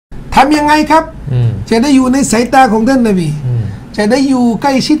ทำยังไงครับจะได้อยู่ในสายตาของท่านนบีจะได้อยู่ใก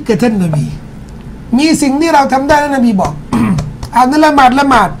ล้ชิดกับท่านนบีมีสิ่งที่เราทำได้นะนบีบอกอ่านละห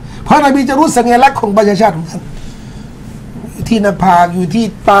มาดเพราะนบีจะรู้สัญลักษณ์ของประชาชาติของท่านที่หน้าผากอยู่ที่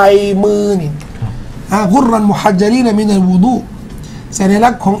ปลายมือนี่กุรรันมุฮัจญรีนมินัลวุดูสัญลั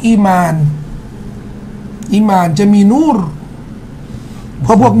กษณ์ของอีมานจะมีนูรพ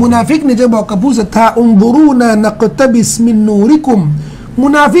อพวกมุนาฟิกเนี่ยจะบอกกับผู้ศรัทธาอุนดุรูนานักตะบิสมินนูริกุมมุ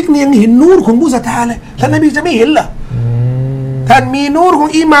นาฟิกเนี่ยยังเห็นนูรของผู้ศรัทธาเลยท่านนบีจะไม่เห็นเหรอท่านมีนูรของ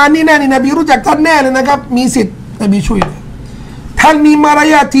อีมานนี่แน่นี่นบีรู้จักท่านแน่เลยนะครับมีสิทธิ์นบีช่วยท่านมีมาร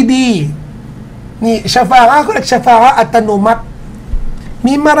ยาทที่ดีนี่ชฟาอะห์เขาเรียกชฟาอะห์อัตโนมัติ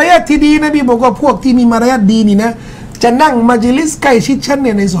มีมารยาทที่ดีนบีบอกว่าพวกที่มีมารยาทดีนี่นะจะนั่งมัจลิสใกล้ชิดฉันเ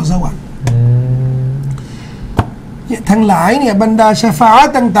นี่ยในสวนสวรรค์เนี่ยทั้งหลายเนี่ยบรรดาชฟาอะ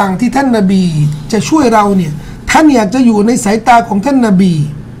ห์ต่างๆที่ท่านนบีจะช่วยเราเนี่ยท่านอยากจะอยู่ในสายตาของท่านนบี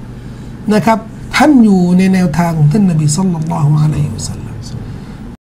นะครับท่านอยู่ในแนวทางของท่านนบีศ็อลลัลลอฮุอะลัยฮิวะซัลลัม